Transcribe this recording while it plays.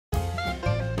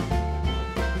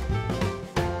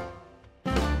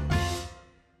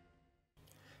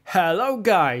Hello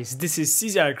guys, this is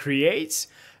Caesar Creates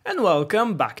and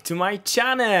welcome back to my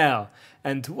channel.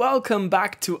 And welcome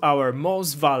back to our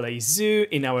Moss Valley Zoo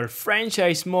in our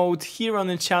franchise mode here on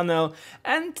the channel.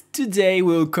 And today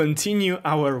we'll continue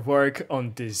our work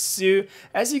on this zoo.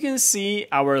 As you can see,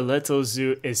 our little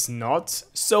zoo is not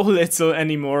so little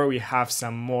anymore. We have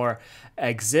some more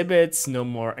exhibits, no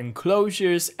more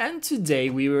enclosures, and today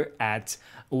we were at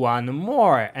one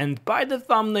more. And by the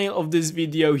thumbnail of this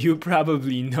video you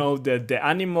probably know that the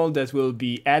animal that we'll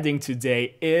be adding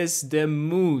today is the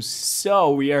moose.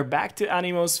 So we are back to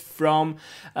animals from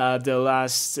the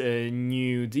last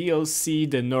new DLC,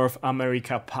 the North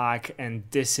America pack, and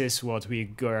this is what we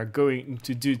are going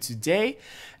to do today.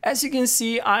 As you can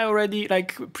see, I already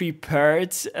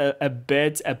prepared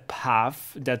a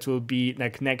path that will be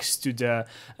next to the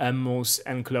moose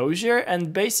enclosure,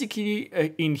 and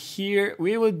basically in here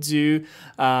we will do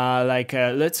a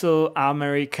little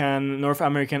North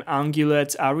American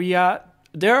ungulate area.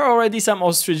 There are already some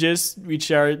ostriches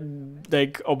which are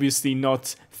obviously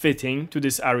not fitting to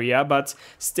this area, but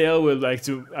still I would like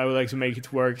to make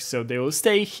it work, so they will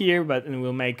stay here, but and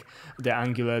we'll make the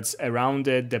ungulates around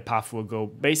it. The path will go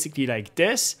basically like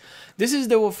this. This is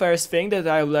the first thing that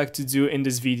I would like to do in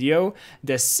this video.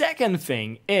 The second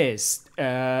thing is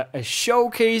a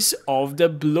showcase of the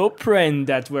blueprint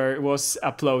that was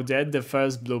uploaded, the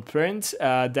first blueprint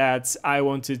that I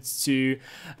wanted to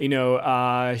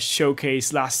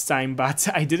showcase last time, but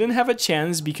I didn't have a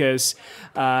chance because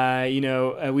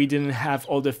we didn't have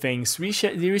all the things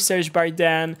researched by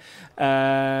then.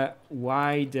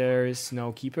 Why there's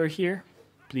no keeper here?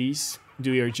 Please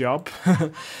do your job.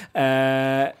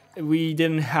 We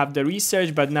didn't have the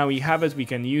research, but now we have it, we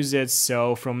can use it.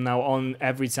 So from now on,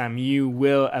 every time you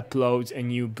will upload a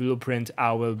new blueprint,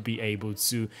 I will be able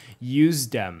to use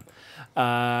them.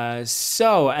 And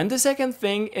the second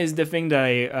thing is the thing that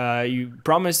I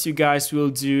promised you guys. We'll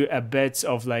do a bit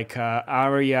of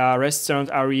restaurant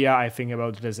area. I think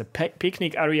about it as a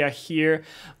picnic area here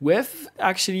with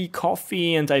actually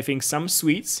coffee and I think some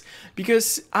sweets,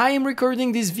 because I am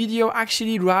recording this video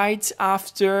actually right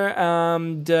after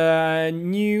the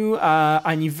new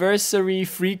anniversary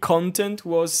free content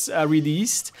was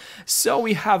released. So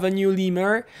we have a new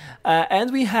lemur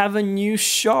and we have a new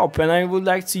shop, and I would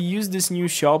like to use this new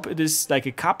shop. It is like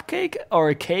a cupcake or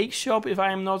a cake shop if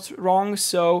I am not wrong.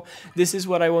 So this is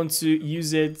what I want to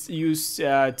use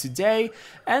today,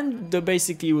 and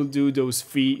basically we'll do those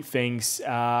three things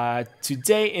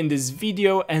today in this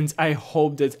video, and I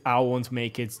hope that I won't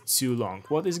make it too long.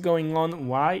 What is going on?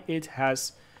 Why it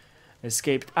has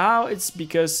escaped out? It's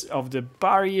because of the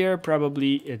barrier,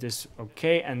 probably. It is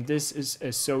okay, and this is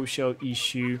a social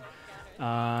issue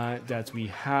that we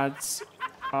had.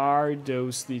 Are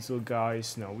those little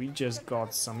guys? No, we just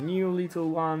got some new little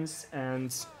ones,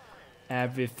 and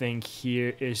everything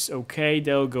here is okay.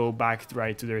 They'll go back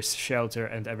right to their shelter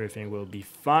and everything will be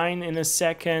fine in a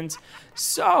second.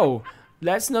 So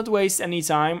let's not waste any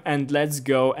time and let's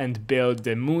go and build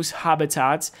the moose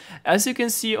habitat. As you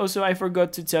can see, also I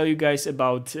forgot to tell you guys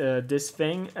about this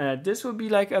thing. This will be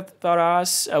like a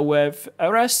terrace with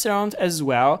a restaurant as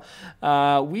well.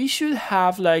 We should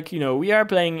have we are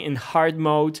playing in hard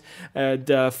mode.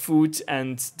 The food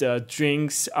and the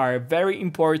drinks are very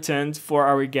important for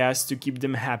our guests to keep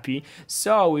them happy.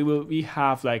 So we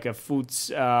have like a food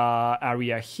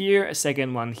area here, a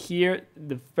second one here,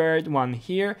 the third one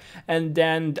here, and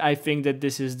then I think that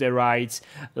this is the right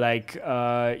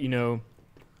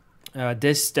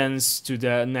distance to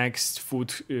the next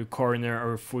food corner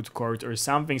or food court or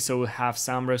something. So we'll have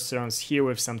some restaurants here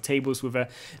with some tables with a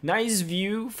nice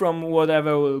view from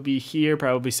whatever will be here,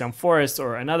 probably some forest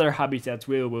or another habitat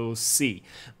we'll see.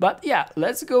 But yeah,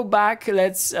 let's go back.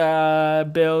 Let's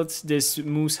build this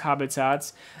moose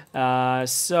habitat.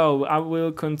 So I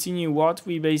will continue what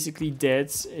we basically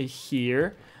did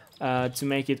here to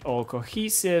make it all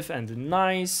cohesive and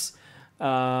nice.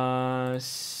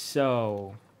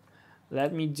 So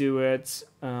let me do it.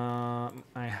 I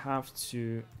have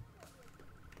to.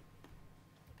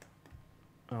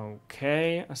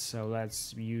 Okay, so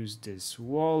let's use this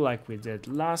wall like we did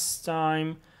last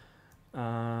time.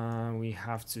 We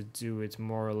have to do it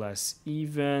more or less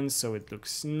even so it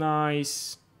looks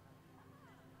nice.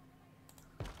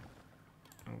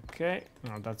 Okay,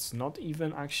 no, that's not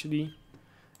even actually.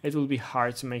 It will be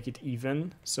hard to make it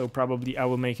even, so probably I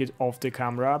will make it off the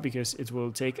camera because it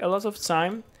will take a lot of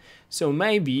time. So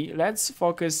maybe let's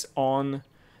focus on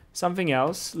something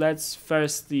else. Let's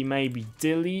firstly maybe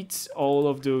delete all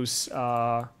of those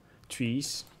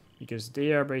trees because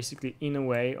they are basically in a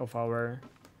way of our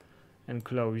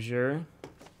enclosure.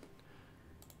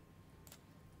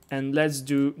 And let's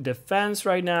do the fence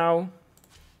right now.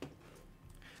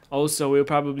 Also, we'll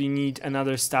probably need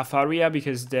another staff area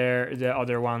because the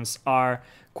other ones are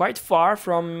quite far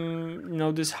from, you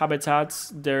know, this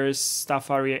habitat. There's staff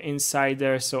area inside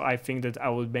there, so I think that I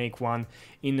will make one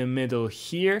in the middle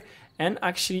here. And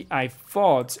actually, I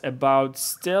thought about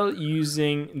still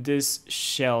using this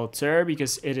shelter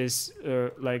because it is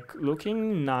like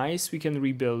looking nice. We can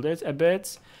rebuild it a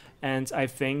bit, and I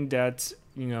think that,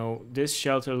 you know, this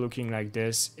shelter looking like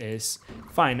this is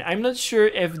fine. I'm not sure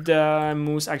if the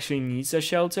moose actually needs a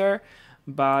shelter,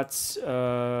 but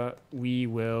we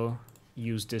will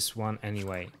use this one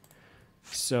anyway.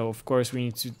 So of course we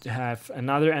need to have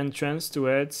another entrance to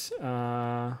it.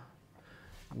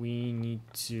 We need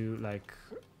to like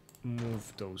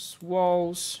move those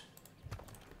walls.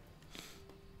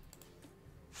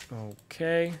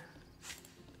 Okay.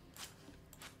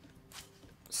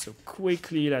 So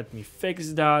quickly, let me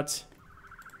fix that.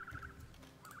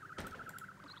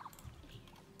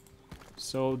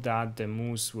 So that the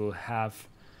moose will have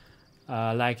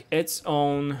like its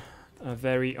own,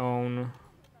 very own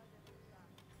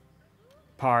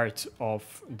part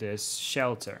of this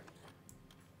shelter.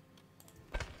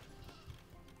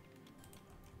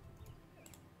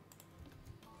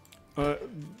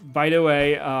 By the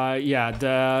way, yeah,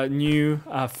 the new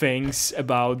things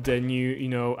about the new, you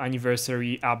know,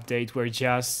 anniversary update were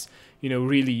just, you know,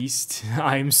 released.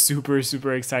 I'm super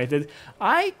excited.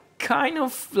 I kind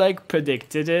of like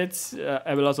predicted it.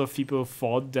 A lot of people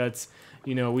thought that,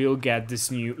 you know, we'll get this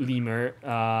new lemur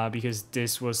because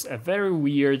this was a very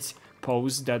weird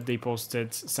post that they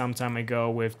posted some time ago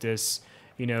with this,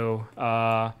 you know,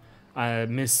 a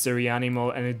mystery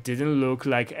animal, and it didn't look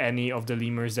like any of the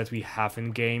lemurs that we have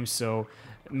in game. So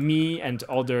me and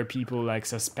other people like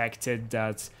suspected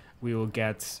that we will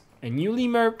get a new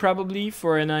lemur probably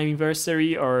for an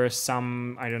anniversary or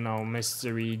some, I don't know,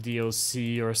 mystery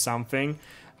DLC or something.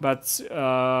 But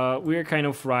we're kind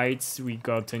of right. We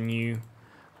got a new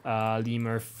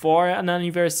lemur for an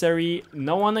anniversary.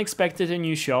 No one expected a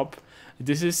new shop.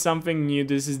 This is something new.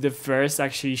 This is the first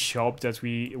actually shop that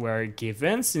we were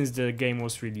given since the game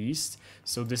was released.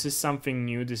 So this is something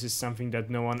new. This is something that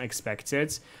no one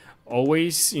expected.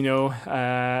 Always, you know,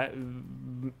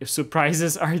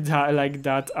 surprises are like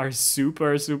that are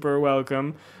super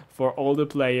welcome for all the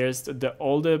players.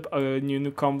 All the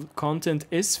new content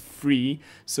is free,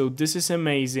 so this is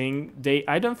amazing.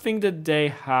 I don't think that they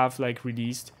have like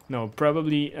released. No,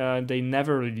 probably they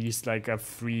never released like a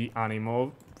free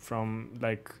animal from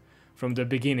the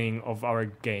beginning of our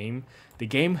game. The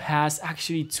game has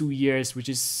actually 2 years, which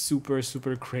is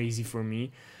super crazy for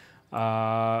me.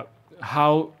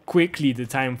 How quickly the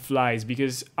time flies,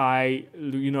 because I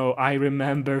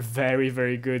remember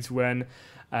very good when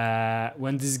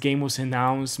this game was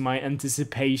announced, my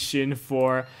anticipation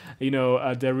for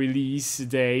the release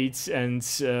date, and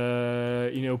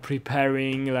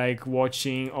preparing, like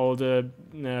watching all the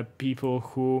people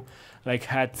who like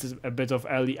had a bit of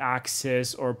early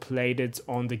access or played it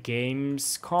on the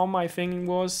Gamescom, I think it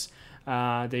was.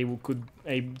 They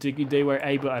were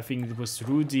able, I think it was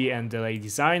Rudy and the late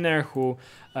designer who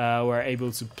were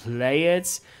able to play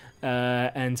it,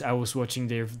 and I was watching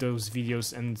those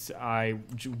videos, and I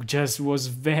just was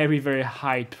very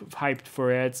hyped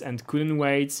for it and couldn't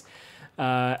wait.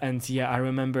 And yeah, I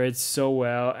remember it so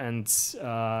well, and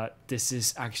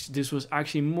this was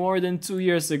actually more than 2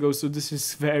 years ago, so this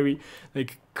is very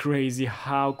like crazy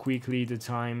how quickly the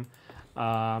time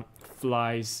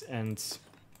flies, and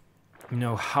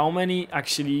how many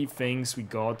actually things we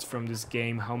got from this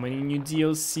game, how many new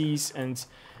DLCs, and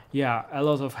yeah, a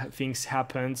lot of things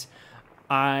happened.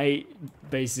 I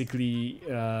basically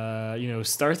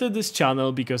started this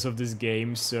channel because of this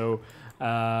game, so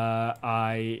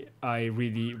I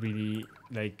really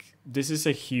like, this is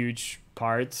a huge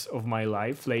part of my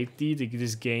life lately,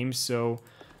 this game. So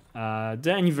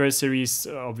the anniversary is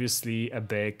obviously a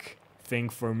big thing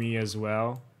for me as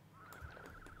well.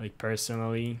 Like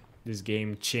personally, this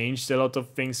game changed a lot of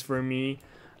things for me.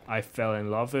 I fell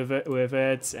in love with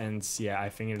it, and yeah, I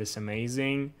think it is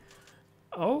amazing.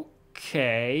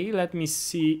 Okay, let me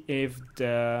see if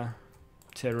the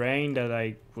terrain that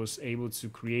I was able to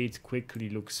create quickly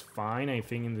looks fine. I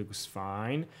think it looks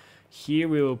fine. Here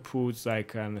we will put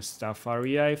like a staff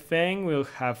area, I think. We'll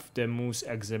have the moose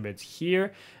exhibit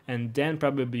here, and then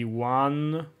probably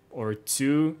 1 or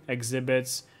 2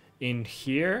 exhibits in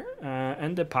here,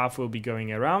 and the path will be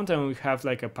going around, and we have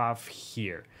like a path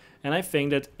here. And I think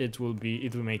that it will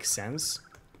make sense.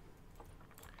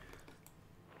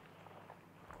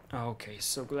 Okay,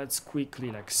 so let's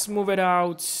quickly like smooth it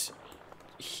out.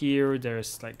 here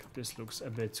there's like, this looks a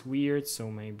bit weird, so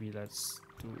maybe let's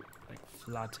do like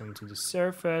flatten to the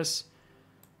surface.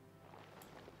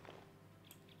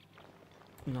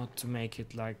 Not to make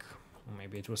it like,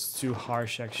 maybe it was too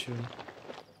harsh actually.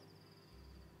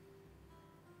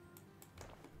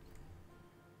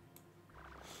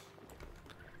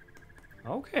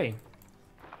 Okay.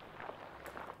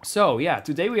 So yeah,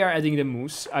 today we are adding the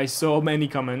moose. I saw many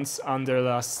comments under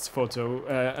last photo,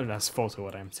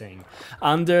 what I'm saying,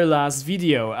 under last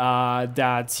video,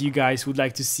 that you guys would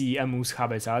like to see a moose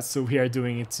habitat, so we are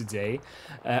doing it today.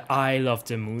 I love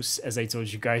the moose, as I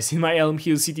told you guys in my Elm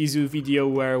Hill City Zoo video,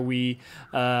 where we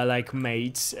like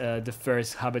made the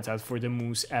first habitat for the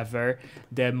moose ever.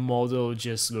 The model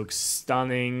just looks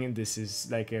stunning. This is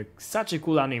like such a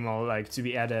cool animal, like, to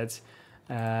be added.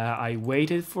 I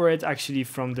waited for it actually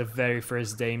from the very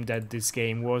first day that this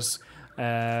game was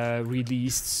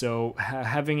released, so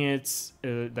having it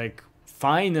like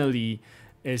finally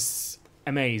is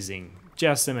amazing,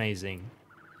 just amazing.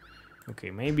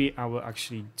 Okay, maybe I will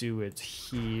actually do it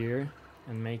here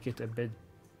and make it a bit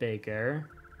bigger.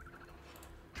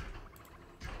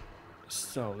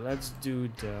 So let's do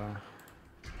the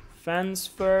fence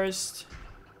first.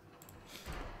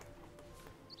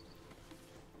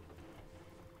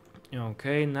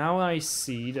 Okay, now I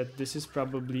see that this is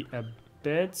probably a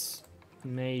bit,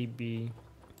 maybe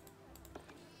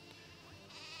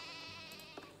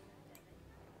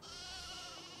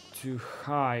too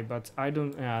high, but I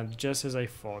don't, just as I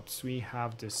thought, we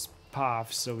have this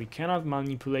path, so we cannot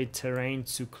manipulate terrain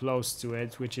too close to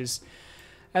it, which is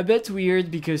a bit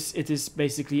weird because it is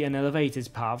basically an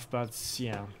elevated path, but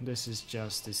yeah, this is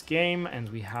just this game and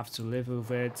we have to live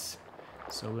with it.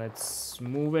 So let's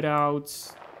move it out,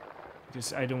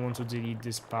 because I don't want to delete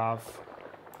this path.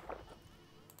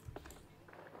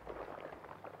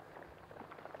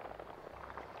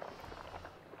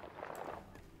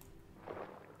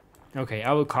 Okay,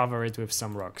 I will cover it with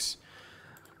some rocks.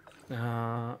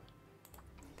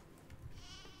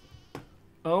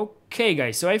 Okay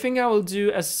guys, so I think I will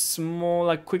do a small,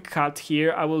 like, quick cut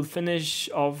here. I will finish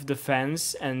off the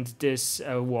fence and this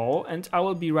wall, and I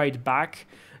will be right back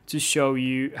to show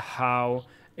you how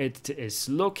it is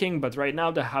looking. But right now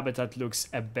the habitat looks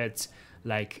a bit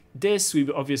like this.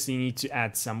 We obviously need to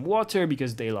add some water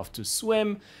because they love to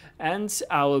swim, and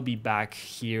I will be back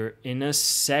here in a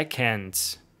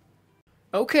second.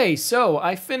 Okay, so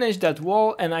I finished that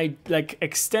wall and I like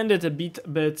extended a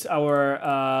bit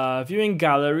our viewing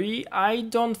gallery. I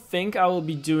don't think I will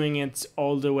be doing it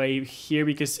all the way here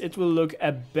because it will look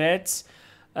a bit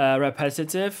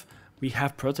repetitive. We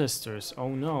have protesters. Oh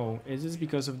no, is this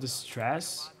because of the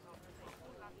stress?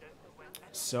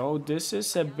 So this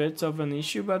is a bit of an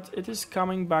issue, but it is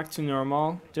coming back to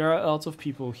normal. There are a lot of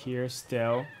people here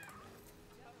still.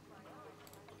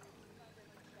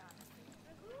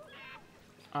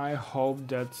 I hope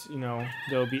that, you know,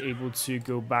 they'll be able to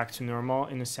go back to normal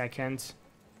in a second.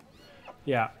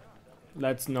 Yeah,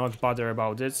 let's not bother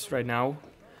about it right now.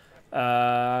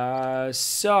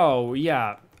 So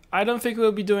yeah, I don't think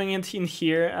we'll be doing it in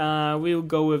here. We'll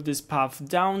go with this path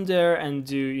down there and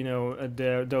do, you know,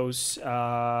 those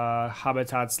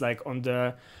habitats like on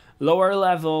the lower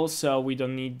level, so we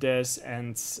don't need this,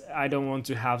 and I don't want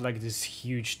to have like this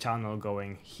huge tunnel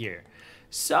going here.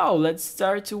 So let's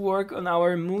start to work on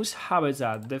our moose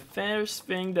habitat. The first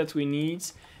thing that we need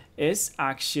is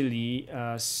actually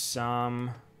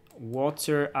some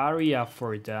water area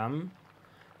for them,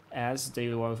 as they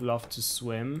love to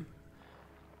swim.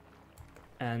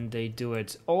 And they do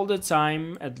it all the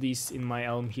time, at least in my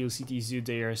Elm Hill City Zoo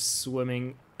they are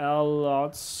swimming a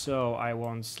lot. So I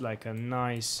want like a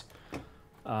nice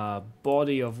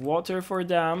body of water for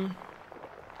them.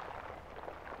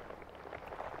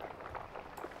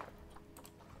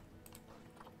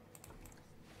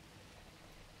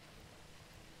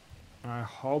 I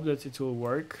hope that it will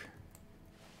work.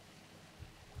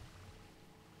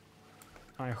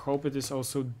 I hope it is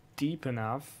also deep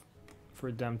enough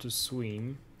for them to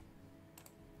swim.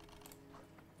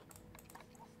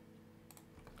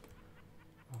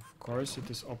 Of course it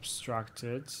is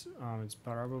obstructed. It's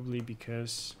probably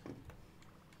because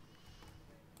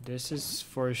this is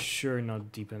for sure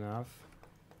not deep enough.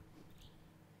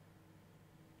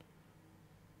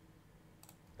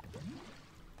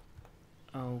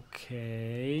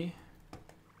 Okay,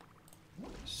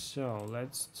 so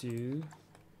let's do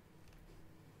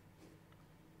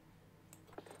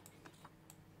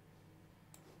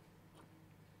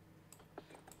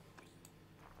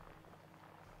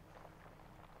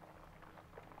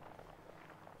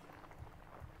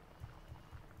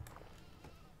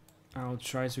I'll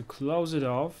try to close it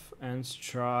off and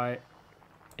try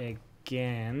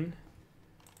again.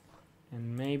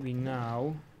 And maybe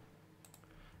now...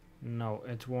 No,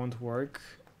 it won't work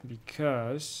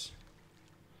because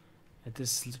it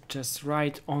is just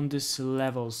right on this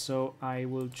level. So I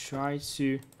will try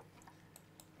to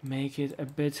make it a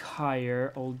bit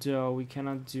higher, although we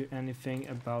cannot do anything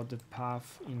about the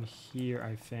path in here,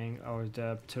 I think, or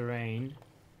the terrain.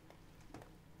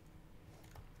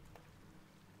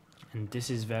 And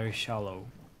this is very shallow.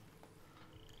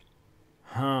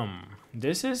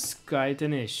 This is quite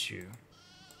an issue.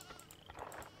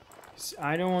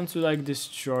 I don't want to like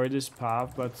destroy this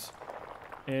path, but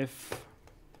if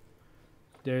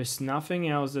there's nothing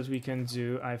else that we can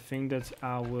do, I think that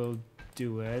I will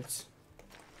do it.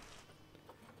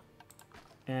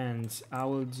 And I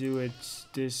will do it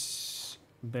this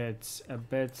bit, a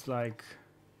bit like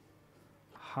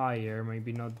higher,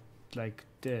 maybe not like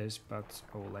this, but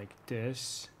like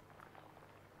this.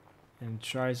 And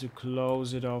try to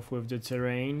close it off with the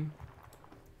terrain.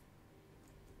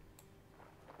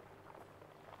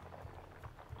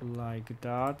 Like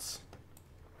that.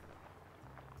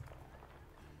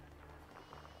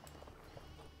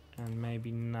 And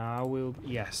maybe now we'll...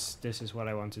 Yes, this is what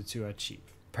I wanted to achieve.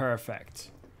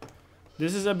 Perfect.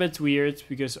 This is a bit weird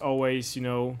because always, you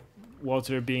know,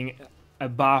 water being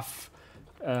above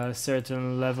a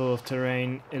certain level of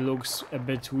terrain, it looks a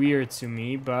bit weird to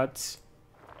me, but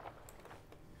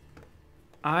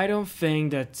I don't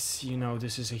think that, you know,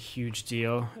 this is a huge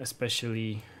deal,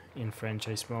 especially in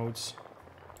franchise modes.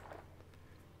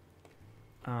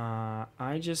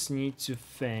 I just need to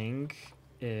think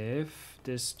if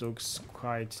this looks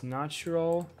quite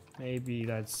natural. Maybe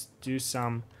let's do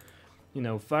some, you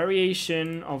know,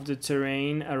 variation of the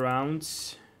terrain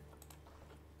around.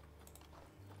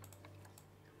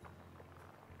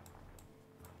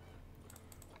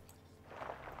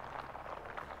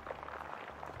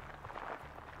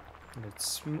 Let's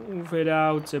smooth it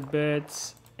out a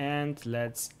bit and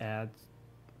let's add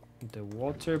the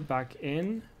water back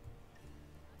in.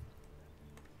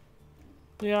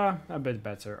 Yeah, a bit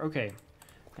better. Okay.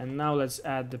 And now let's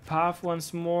add the path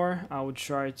once more. I will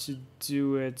try to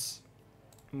do it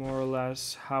more or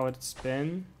less how it's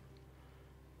been.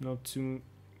 Not to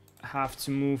have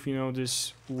to move, you know,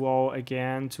 this wall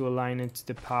again to align it to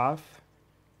the path.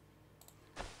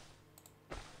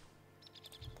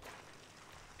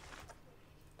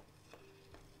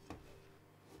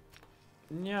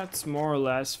 Yeah, it's more or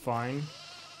less fine.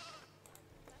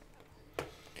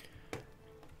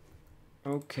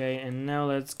 Okay, and now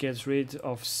let's get rid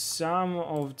of some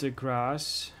of the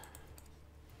grass.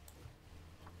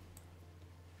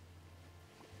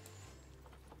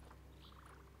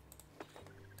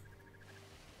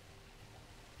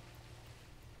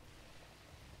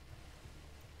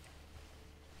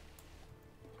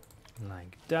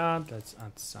 Like that. Let's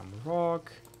add some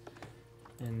rock.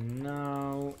 And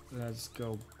now let's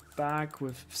go back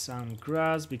with some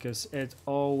grass because it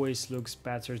always looks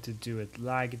better to do it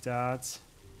like that.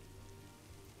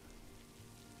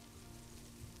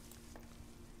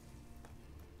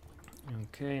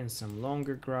 Okay, and some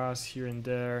longer grass here and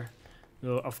there.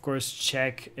 We'll of course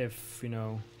check if, you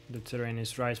know, the terrain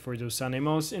is right for those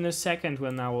animals in a second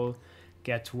when I will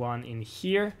get one in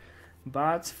here.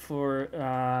 But for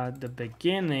the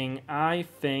beginning, I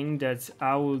think that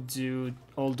I will do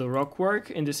all the rock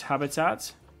work in this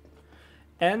habitat.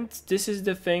 And this is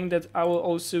the thing that I will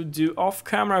also do off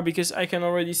camera because I can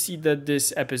already see that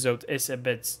this episode is a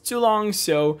bit too long.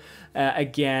 So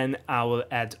again, I will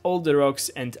add all the rocks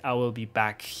and I will be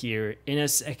back here in a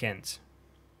second.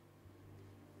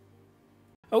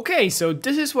 Okay, so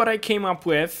this is what I came up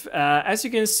with. As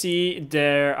you can see,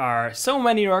 there are so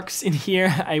many rocks in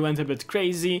here. I went a bit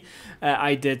crazy.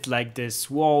 I did like this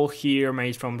wall here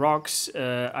made from rocks.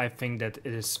 I think that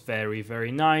it is very,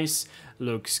 very nice.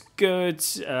 Looks good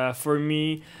for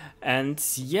me. And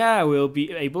yeah, we'll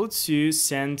be able to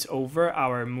send over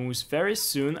our moose very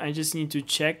soon. I just need to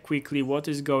check quickly what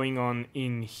is going on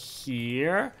in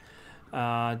here.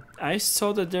 I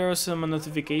saw that there was some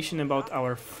notification about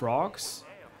our frogs.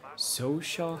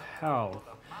 Social health.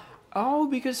 Oh,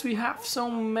 because we have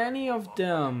so many of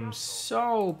them.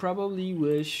 So probably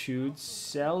we should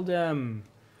sell them.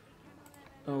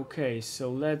 Okay, so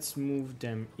let's move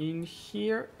them in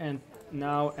here and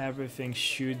now everything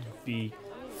should be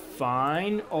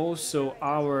fine. Also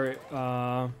our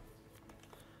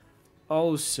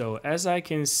as I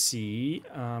can see,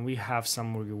 we have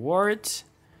some reward.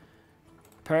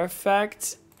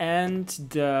 Perfect. And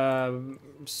the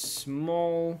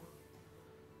small...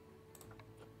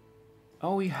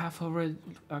 Oh, we have already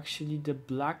actually the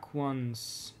black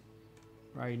ones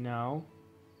right now.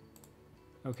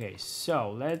 Okay,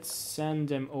 so let's send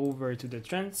them over to the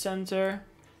trend center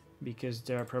because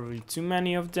there are probably too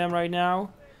many of them right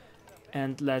now.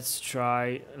 And let's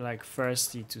try, like,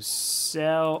 firstly to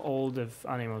sell all the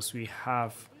animals we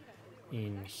have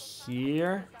in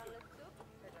here.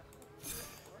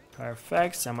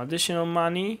 Perfect, some additional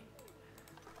money.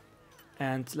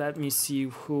 And let me see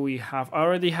who we have. I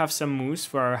already have some moose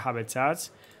for our habitat.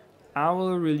 I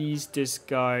will release this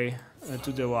guy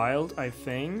to the wild, I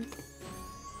think.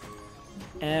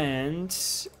 And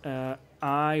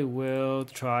I will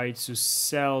try to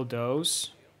sell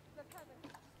those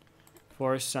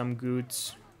for some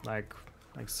goods, like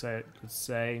let's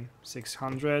say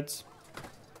 600.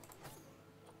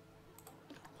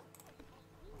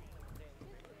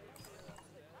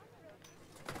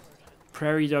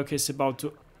 Prairie dog is about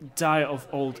to die of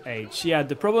old age. Yeah,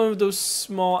 the problem with those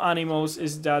small animals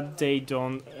is that they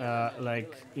don't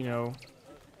like, you know,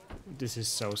 this is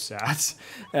so sad.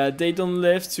 They don't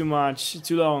live too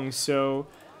long, so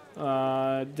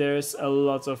there's a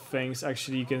lot of things.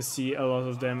 Actually, you can see a lot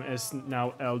of them is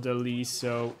now elderly,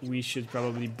 so we should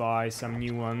probably buy some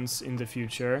new ones in the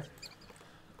future.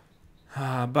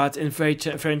 But in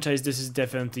franchise, this is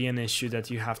definitely an issue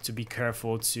that you have to be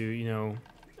careful to, you know,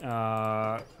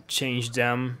 change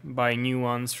them, buy new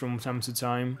ones from time to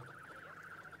time.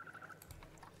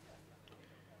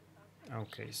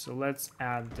 Okay, so let's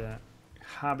add the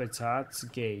habitat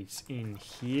gates in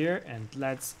here, and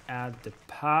let's add the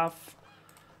path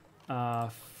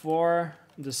for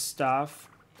the stuff.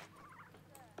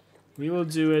 We will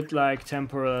do it like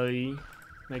temporarily,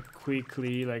 like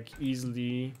quickly, like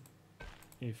easily,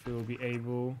 if we will be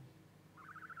able,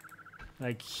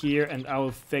 like here, and I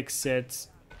will fix it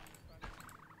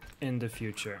in the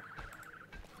future.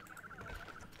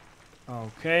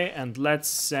 Okay, and let's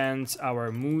send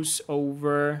our moose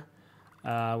over.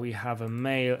 We have a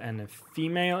male and a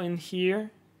female in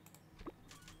here.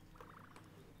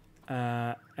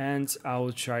 And I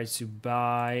will try to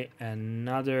buy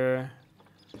another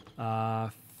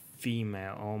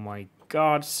female. Oh my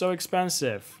god, so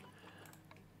expensive.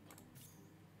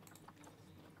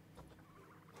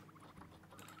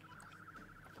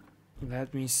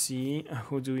 Let me see,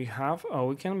 who do we have? Oh,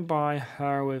 we can buy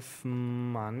her with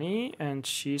money, and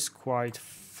she's quite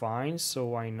fine, so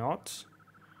why not?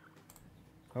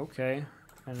 Okay,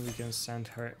 and we can send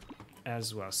her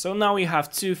as well. So now we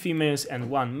have 2 females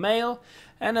and 1 male,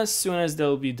 and as soon as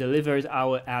they'll be delivered, I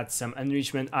will add some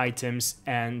enrichment items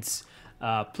and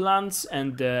plants,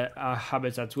 and the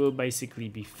habitat will basically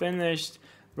be finished.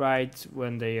 Right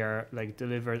when they are like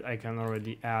delivered, I can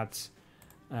already add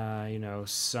you know,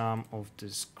 some of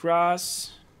this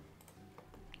grass.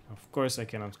 Of course, I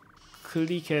cannot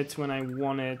click it when I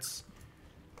want it.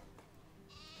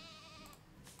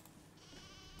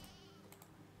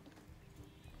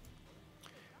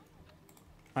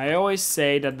 I always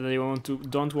say that they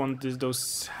don't want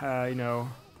those you know,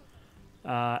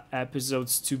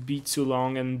 episodes to be too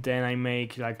long, and then I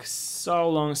make like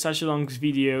such long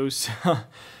videos.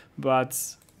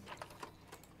 But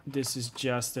this is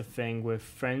just a thing with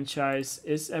franchise.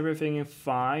 Is everything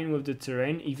fine with the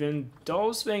terrain? Even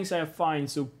those things are fine,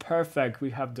 so perfect. We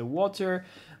have the water,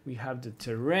 we have the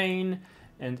terrain,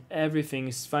 and everything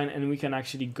is fine, and we can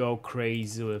actually go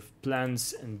crazy with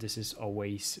plants, and this is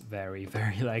always very,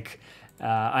 very like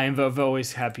I am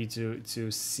always happy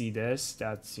to see this,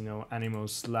 that, you know,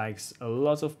 animals likes a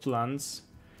lot of plants,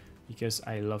 because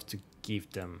I love to give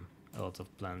them a lot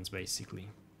of plants basically.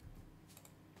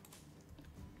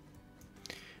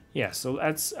 Yeah, so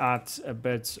let's add a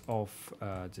bit of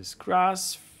this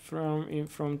grass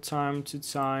from time to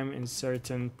time in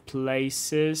certain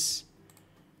places.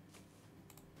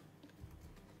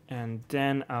 And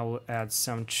then I will add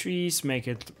some trees, make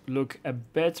it look a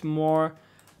bit more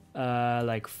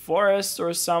like forest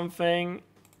or something.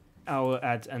 I will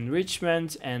add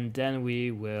enrichment, and then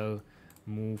we will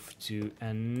move to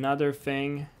another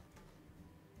thing,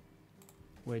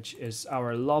 which is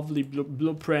our lovely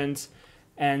blueprint,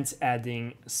 and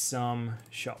adding some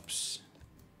shops.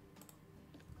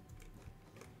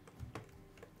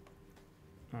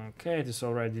 Okay, it is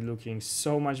already looking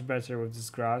so much better with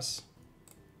this grass.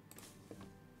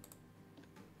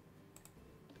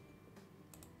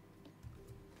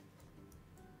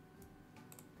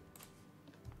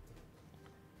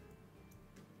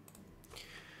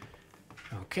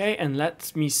 Okay, and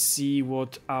let me see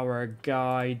what our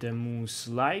guy, the moose,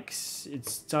 likes.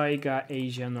 It's Taiga,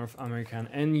 Asia, North American,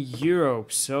 and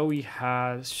Europe. So we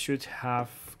should have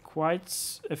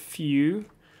quite a few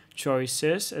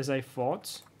choices, as I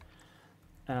thought.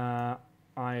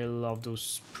 I love those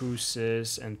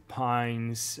spruces and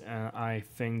pines. I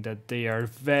think that they are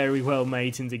very well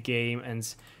made in the game,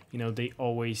 and you know, they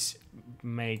always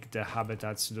make the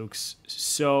habitats looks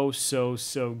so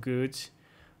good.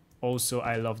 Also,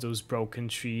 I love those broken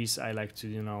trees. I like to,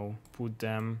 you know, put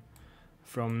them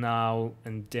from now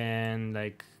and then,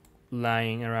 like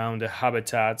lying around the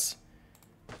habitats.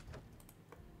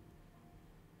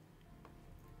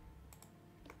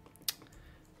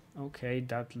 Okay,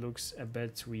 that looks a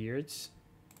bit weird,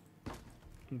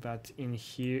 but in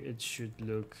here it should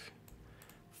look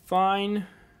fine.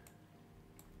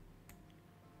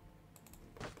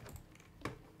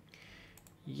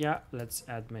 Yeah, let's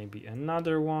add maybe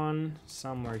another one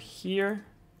somewhere here.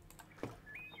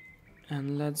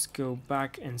 And let's go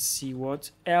back and see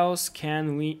what else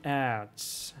can we add.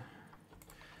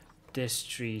 This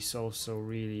tree is also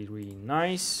really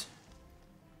nice.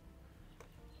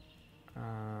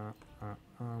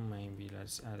 Maybe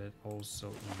let's add it also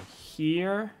in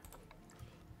here.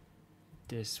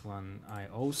 This one I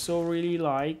also really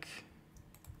like.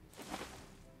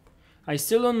 I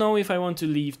still don't know if I want to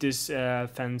leave this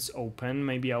fence open.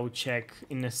 Maybe I'll check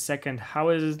in a second how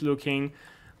is it looking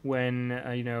when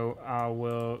you know, I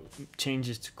will change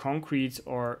it to concrete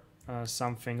or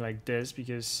something like this,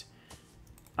 because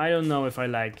I don't know if I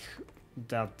like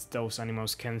that those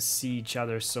animals can see each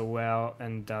other so well,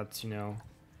 and that, you know,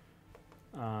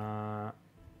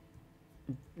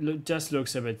 just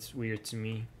looks a bit weird to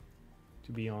me,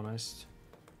 to be honest.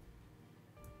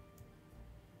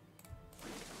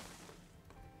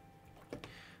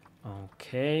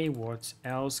 Okay, what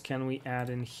else can we add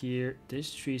in here?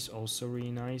 This tree is also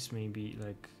really nice, maybe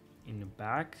like in the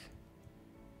back.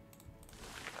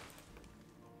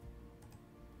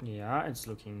 Yeah, it's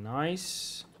looking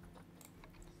nice.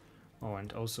 Oh,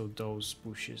 and also those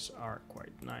bushes are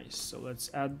quite nice. So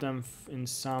let's add them in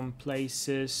some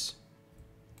places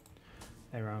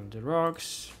around the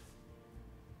rocks.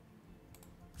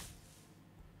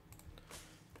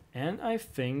 And I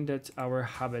think that our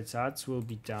habitats will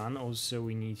be done. Also,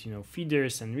 we need, you know,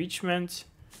 feeders, enrichment.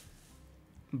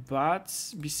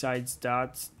 But besides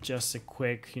that, just a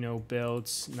quick, you know, build,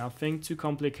 nothing too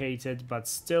complicated, but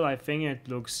still I think it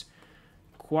looks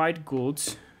quite good.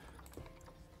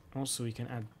 Also, we can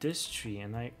add this tree,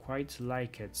 and I quite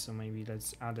like it, so maybe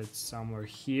let's add it somewhere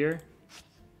here.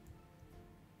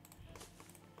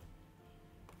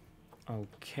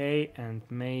 Okay, and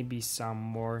maybe some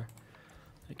more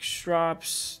like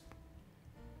shrubs.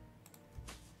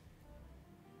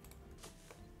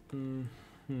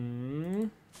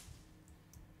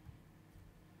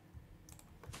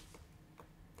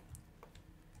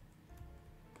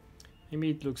 Maybe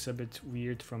it looks a bit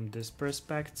weird from this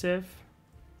perspective.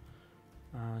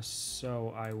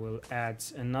 So I will add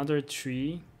another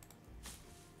tree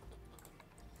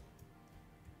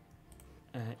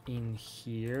in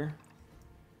here.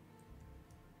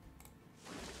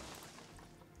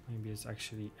 Maybe it's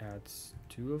actually adds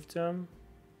two of them.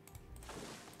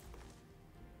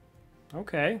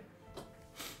 Okay.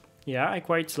 Yeah, I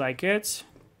quite like it.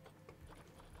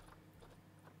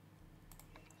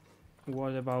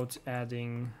 What about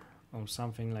adding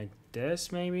something like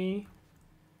this maybe?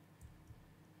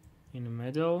 In the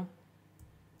middle.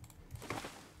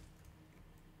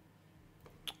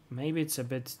 Maybe it's a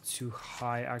bit too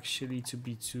high actually to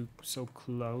be so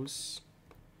close.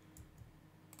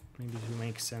 Maybe it will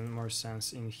make more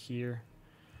sense in here.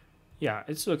 Yeah,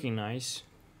 it's looking nice.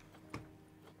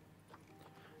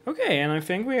 Okay, and I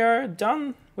think we are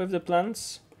done with the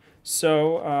plants.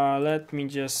 So let me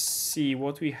just see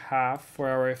what we have for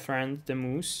our friend the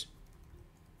moose.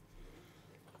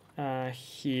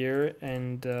 Here,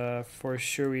 and for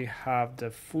sure we have the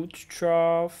food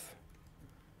trough.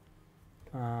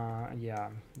 Yeah,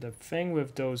 the thing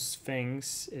with those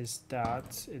things is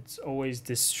that it's always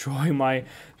destroy my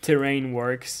terrain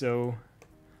work, so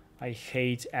I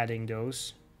hate adding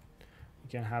those. We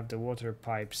can have the water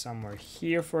pipe somewhere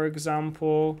here, for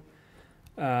example.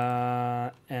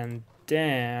 And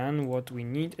then what we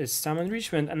need is some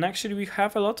enrichment, and actually we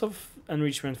have a lot of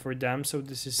enrichment for them, so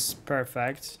this is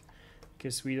perfect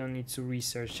because we don't need to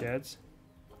research it.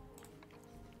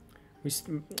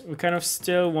 We kind of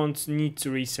still need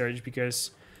to research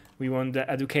because we want the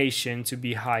education to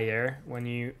be higher when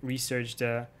you research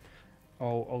the...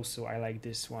 Oh, also I like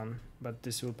this one, but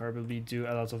this will probably do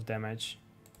a lot of damage.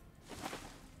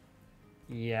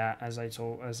 Yeah, as I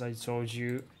told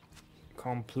you,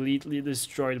 completely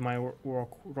destroyed my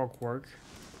rock work.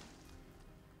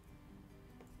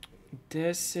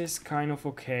 This is kind of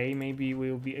okay. Maybe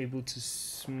we'll be able to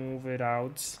smooth it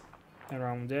out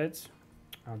around it.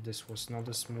 This was not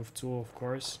a smooth tool, of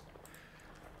course.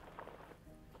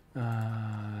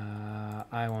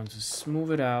 I want to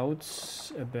smooth it out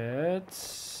a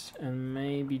bit, and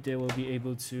maybe they will be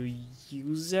able to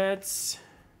use it.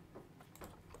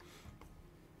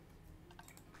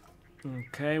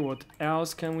 Okay, what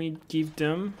else can we give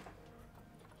them?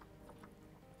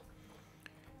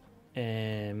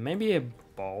 Maybe a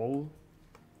ball.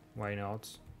 Why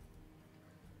not?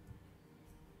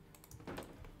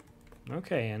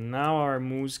 Okay, and now our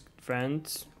moose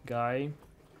friend guy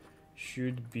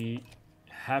should be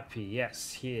happy.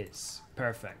 Yes, he is.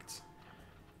 Perfect.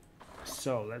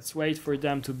 So let's wait for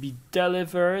them to be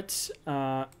delivered.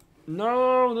 No,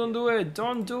 don't do it.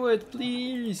 Don't do it,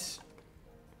 please.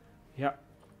 Yeah.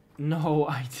 No,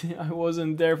 I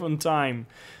wasn't there on time.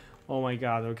 Oh my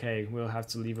god, okay, we'll have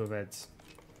to leave with it.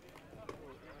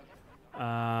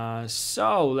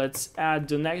 So let's add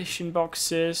donation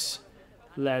boxes.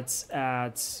 Let's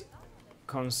add,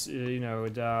 you know,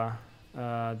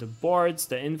 the boards,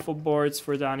 the info boards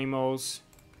for the animals,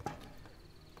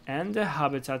 and the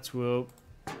habitat will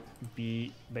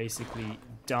be basically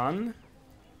done.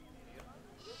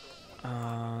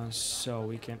 So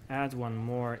we can add one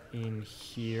more in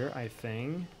here, I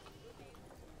think.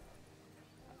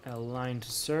 Align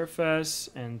to surface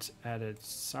and add it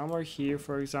somewhere here,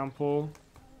 for example.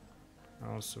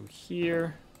 Also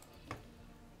here.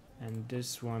 And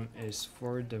this one is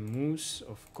for the moose.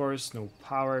 Of course, no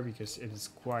power because it is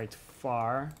quite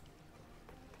far.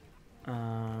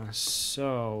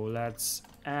 So let's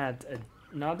add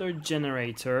another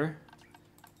generator.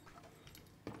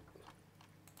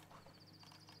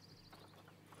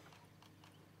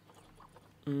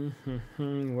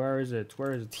 Where is it?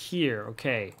 Where is it? Here.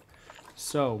 Okay.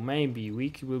 So maybe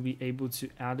we will be able to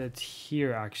add it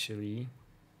here actually.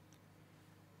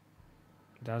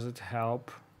 Does it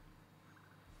help?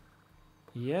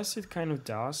 Yes, it kind of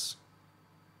does.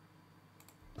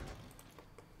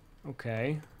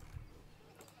 Okay.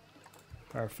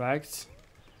 Perfect.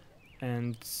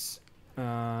 And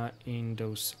in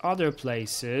those other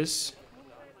places,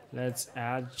 let's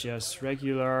add just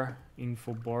regular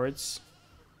info boards.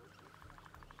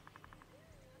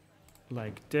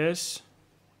 Like this.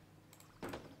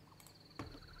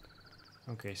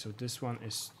 Okay, so this one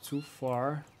is too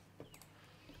far,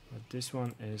 but this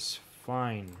one is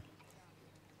fine.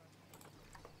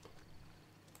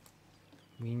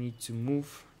 We need to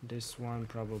move this one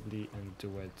probably and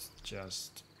do it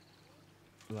just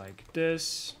like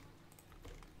this.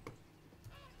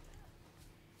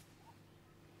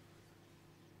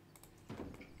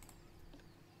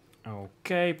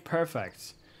 Okay,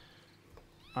 perfect.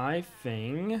 I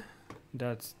think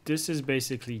that this is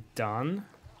basically done.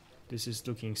 This is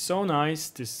looking so nice.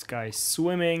 This guy's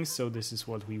swimming, so this is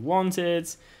what we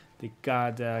wanted. The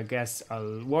guests are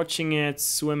watching it,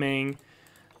 swimming.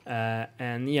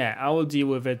 And yeah, I will deal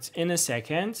with it in a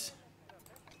second.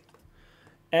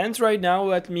 And right now,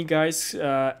 let me guys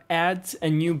add a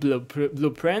new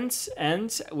blueprint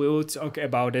and we will talk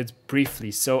about it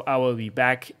briefly. So I will be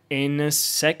back in a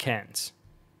second.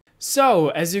 So,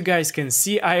 as you guys can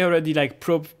see, I already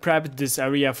prepped this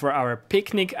area for our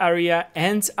picnic area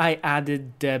and I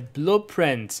added the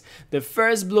blueprint. The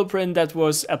first blueprint that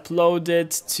was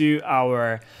uploaded to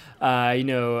our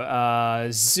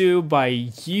zoo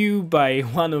by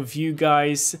one of you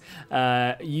guys.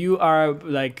 You are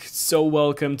like so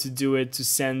welcome to do it, to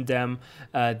send them.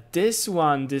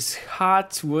 This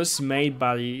hat was made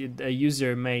by a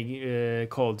user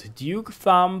called Duke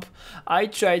Thumb. I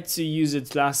tried to use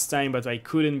it last time, but I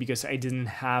couldn't because I didn't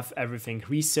have everything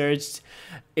researched.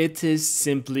 It is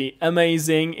simply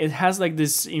amazing. It has like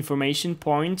this information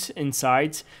point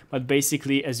inside, but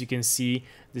basically, as you can see,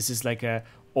 this is like a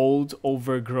old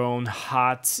overgrown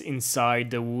hut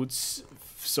inside the woods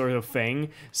sort of thing,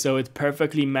 so it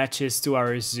perfectly matches to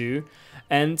our zoo.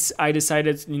 And I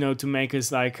decided, to make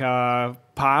us like a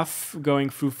path going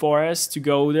through forest to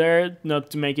go there, not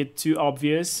to make it too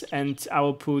obvious, and I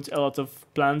will put a lot of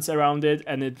plants around it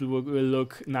and it will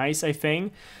look nice, I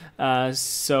think.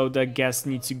 So the guests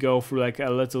need to go through like a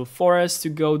little forest to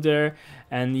go there.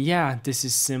 And yeah, this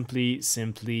is simply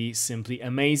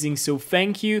amazing. So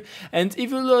thank you. And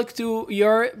if you look to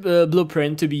your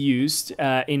blueprint to be used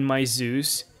in my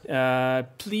zoos,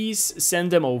 please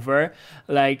send them over.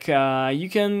 You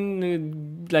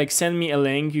can send me a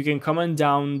link. You can comment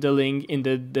down the link in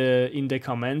the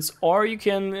comments, or you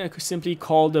can simply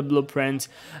call the blueprint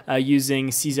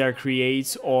using Caesar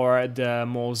Create or the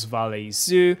Moss Valley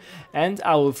Zoo, and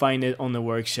I will find it on the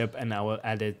workshop and I will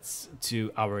add it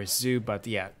to our zoo. But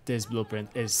yeah, this blueprint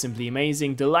is simply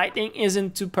amazing. The lighting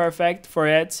isn't too perfect for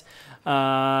it,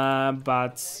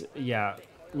 but yeah,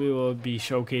 we will be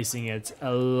showcasing it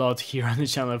a lot here on the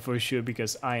channel for sure,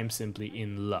 because I am simply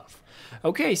in love.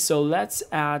 Okay, so let's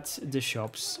add the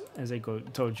shops, as I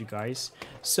told you guys.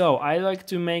 So I like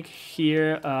to make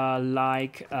here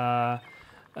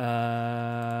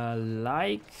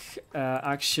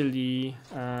actually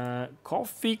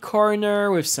coffee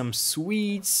corner with some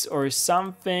sweets or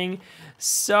something.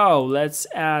 So let's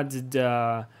add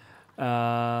the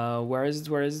where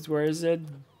is it,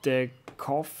 the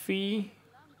coffee,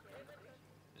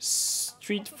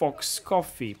 Street Fox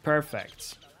coffee.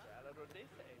 Perfect.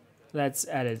 Let's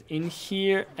add it in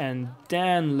here, and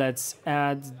then let's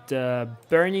add the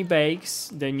Bernie Bakes,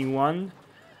 the new one,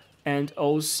 and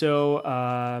also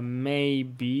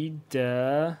maybe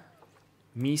the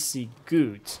Missy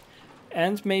Good,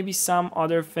 and maybe some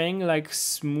other thing like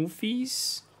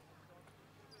smoothies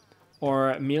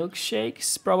or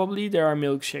milkshakes. Probably there are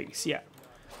milkshakes, yeah.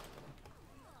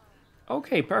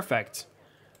 Okay, perfect.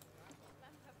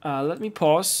 Let me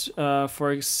pause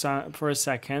for a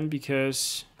second,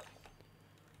 because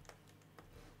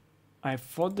I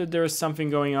thought that there was something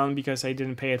going on because I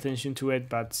didn't pay attention to it,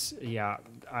 but yeah,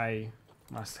 I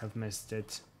must have missed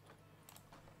it.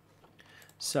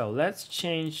 So let's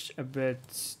change a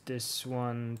bit this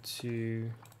one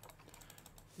to,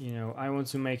 you know, I want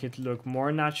to make it look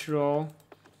more natural.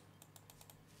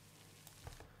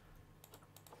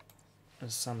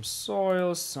 Some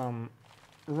soil, some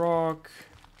rock.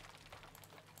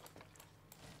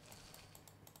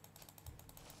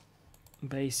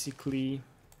 Basically.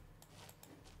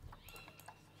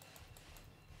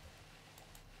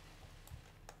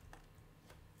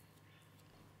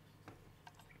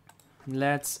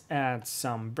 Let's add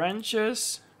some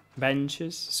benches,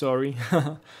 sorry.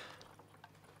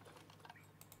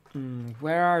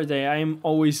 Where are they? I'm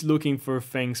always looking for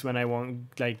things when I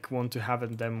want to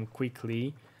have them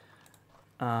quickly.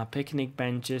 Picnic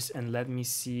benches, and let me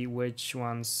see which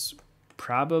ones.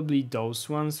 Probably those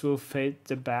ones will fit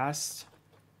the best.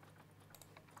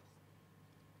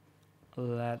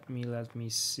 Let me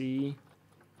see.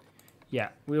 Yeah,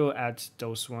 we'll add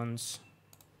those ones.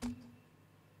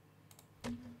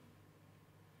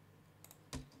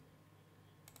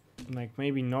 Like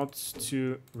maybe not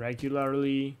too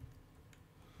regularly,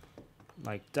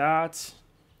 like that.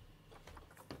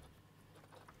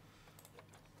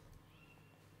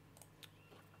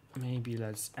 Maybe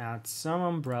let's add some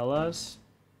umbrellas.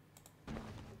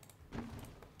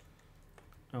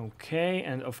 Okay,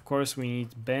 and of course we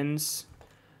need bins,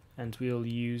 and we'll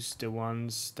use the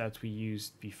ones that we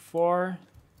used before.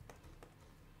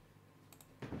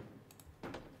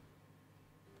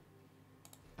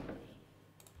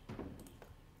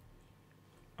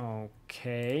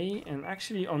 Okay, and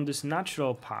actually on this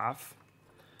natural path,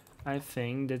 I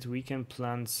think that we can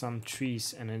plant some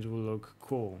trees and it will look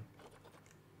cool.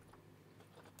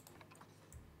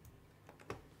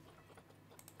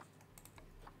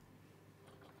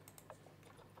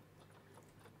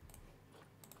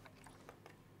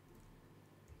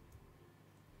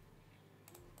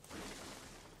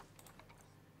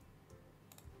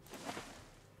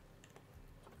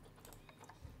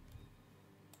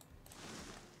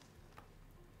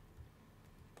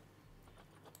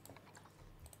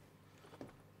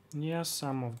 Yeah,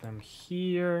 some of them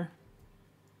here.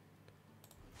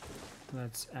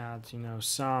 Let's add, you know,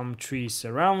 some trees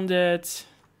around it.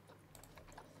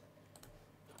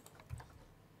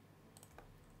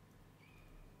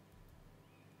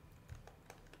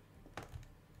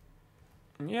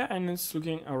 Yeah, and it's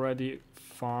looking already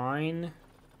fine.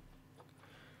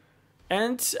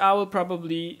 And I will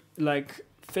probably like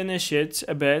finish it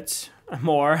a bit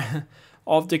more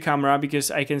off the camera,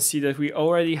 because I can see that we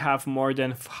already have more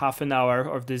than half an hour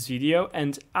of this video,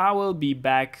 and I will be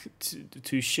back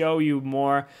to show you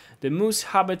more the moose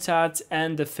habitat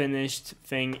and the finished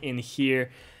thing in here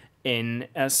in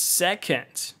a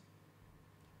second.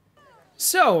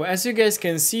 So, as you guys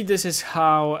can see, this is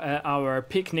how our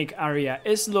picnic area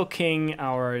is looking,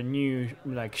 our new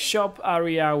like shop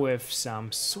area with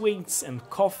some sweets and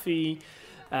coffee.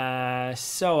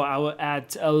 So I will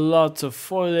add a lot of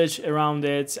foliage around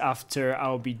it after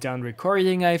I'll be done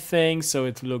recording, I think, so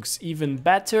it looks even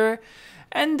better.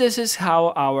 And this is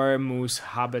how our moose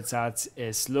habitat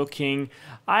is looking.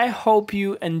 I hope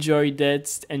you enjoyed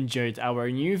it, enjoyed our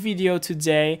new video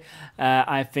today.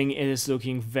 I think it is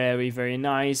looking very, very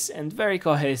nice and very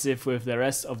cohesive with the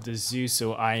rest of the zoo,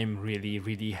 so I am really,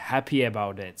 really happy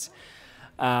about it.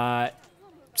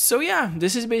 So yeah,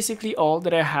 this is basically all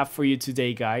that I have for you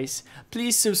today, guys.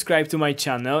 Please subscribe to my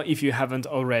channel if you haven't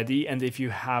already, and if you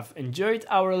have enjoyed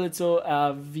our little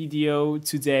video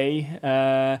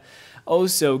today,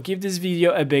 also give this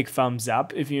video a big thumbs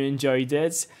up if you enjoyed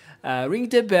it. Ring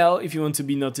the bell if you want to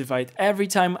be notified every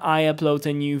time I upload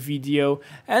a new video,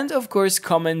 and of course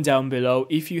comment down below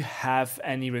if you have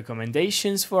any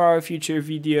recommendations for our future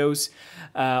videos,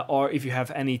 or if you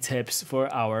have any tips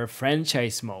for our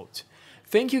franchise mode.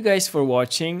 Thank you guys for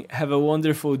watching, have a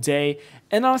wonderful day,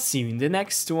 and I'll see you in the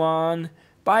next one.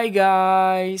 Bye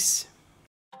guys!